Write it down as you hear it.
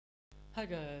Hi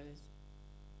guys,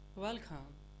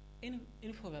 welcome in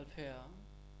Info Welfare.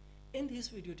 In this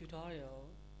video tutorial,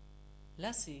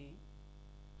 let's see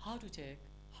how to check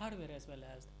hardware as well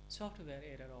as software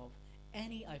error of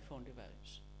any iPhone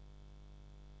device.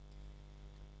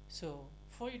 So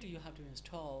for it you have to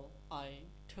install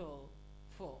iTool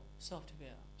for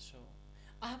software. So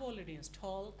I have already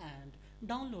installed and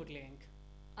download link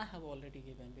I have already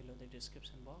given below the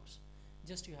description box.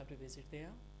 Just you have to visit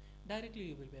there. Directly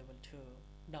you will be able to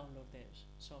download this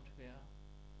software.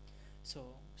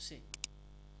 So see,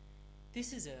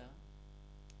 this is a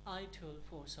iTool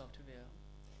for software.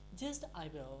 Just I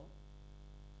will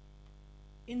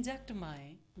inject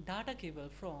my data cable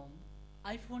from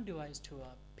iPhone device to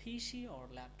a PC or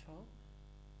laptop.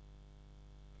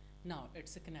 Now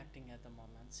it's connecting at the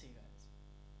moment. See guys,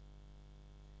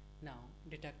 now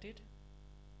detected.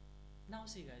 Now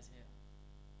see guys, here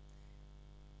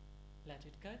let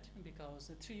it cut because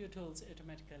the 3U tools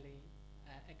automatically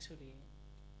actually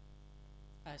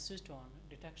switched on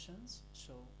detections.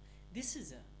 So this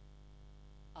is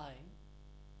a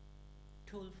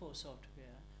iTool for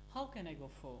software. How can I go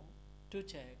for to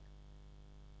check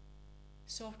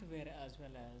software as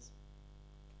well as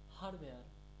hardware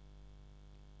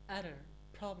error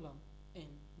problem in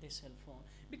this cell phone?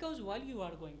 Because while you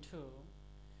are going to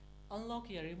unlock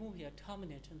here, remove here,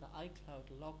 terminate in the iCloud,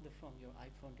 lock from your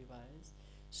iPhone device,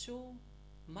 so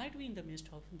might be in the midst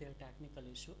of their technical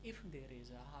issue if there is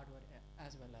a hardware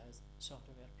as well as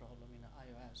software problem in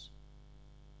iOS.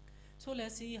 So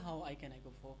let's see how I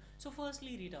go for. So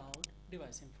firstly, read out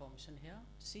device information here.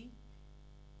 See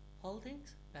all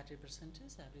things, battery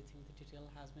percentage, everything, the detail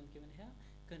has been given here,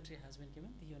 country has been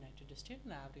given, the United States,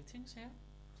 and everything's here.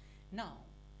 Now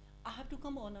I have to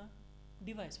come on a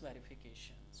device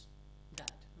verifications,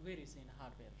 that where is in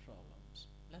hardware problems.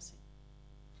 Let's see.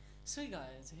 So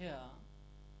guys, here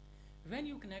when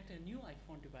you connect a new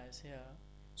iPhone device here,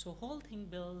 so whole thing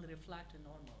will reflect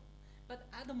normal, but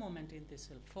at the moment in this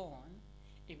cell phone,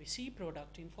 if we see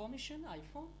product information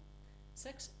iPhone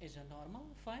 6 is a normal,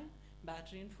 fine,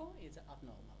 battery info is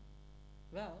abnormal.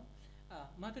 Well,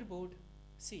 motherboard,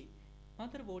 see,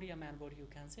 motherboard or mainboard, you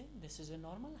can say this is a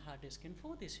normal, hard disk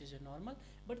info this is a normal,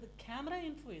 but the camera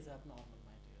info is abnormal,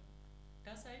 my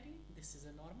dear. Touch ID, this is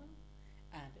a normal,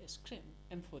 and a screen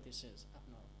info, this is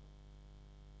abnormal.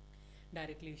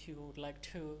 Directly if you would like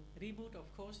to reboot,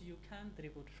 of course you can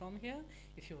reboot from here.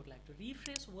 If you would like to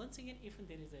refresh once again, if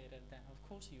there is error, then of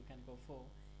course you can go for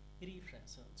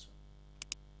refresh also.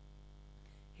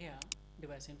 Here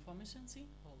device information, see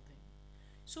whole thing.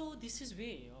 So this is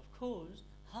way, of course,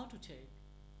 how to check,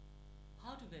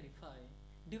 how to verify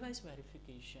device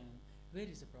verification, where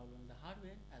is the problem, the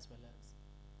hardware as well as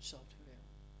software.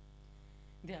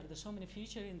 There are so many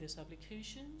features in these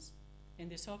applications. In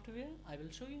the software, I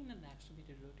will show you in the next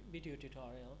video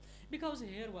tutorial, because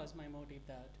here was my motive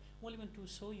that only want to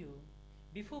show you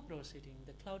before proceeding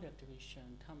the cloud activation,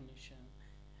 termination,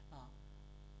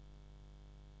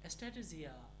 strategy,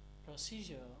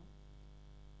 procedure,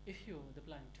 if you the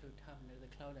plan to terminate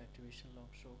the cloud activation log.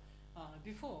 So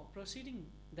before proceeding,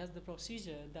 that's the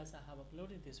procedure that I have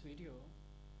uploaded this video.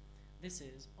 This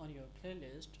is on your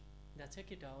playlist, that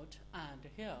check it out, and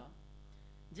here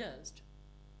just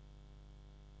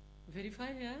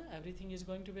verify here everything is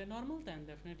going to be normal, then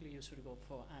definitely you should go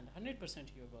for, and 100%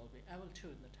 you will be able to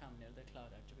terminate the cloud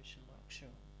activation log. Sure,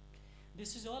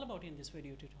 this is all about in this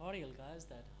video tutorial guys,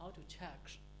 that how to check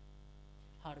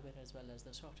hardware as well as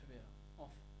the software of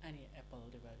any Apple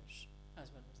device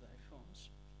as well as the iPhones.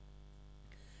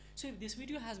 So if this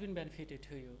video has been benefited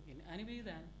to you in any way,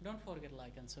 then don't forget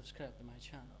like and subscribe to my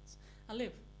channels, and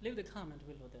leave the comment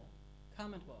below the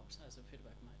comment box as a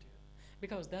feedback, my dear,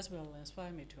 because that will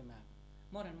inspire me to make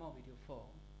more and more video for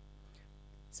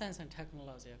science and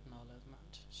technology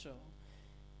acknowledgement. So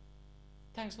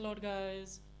thanks a lot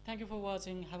guys, thank you for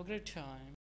watching, have a great time.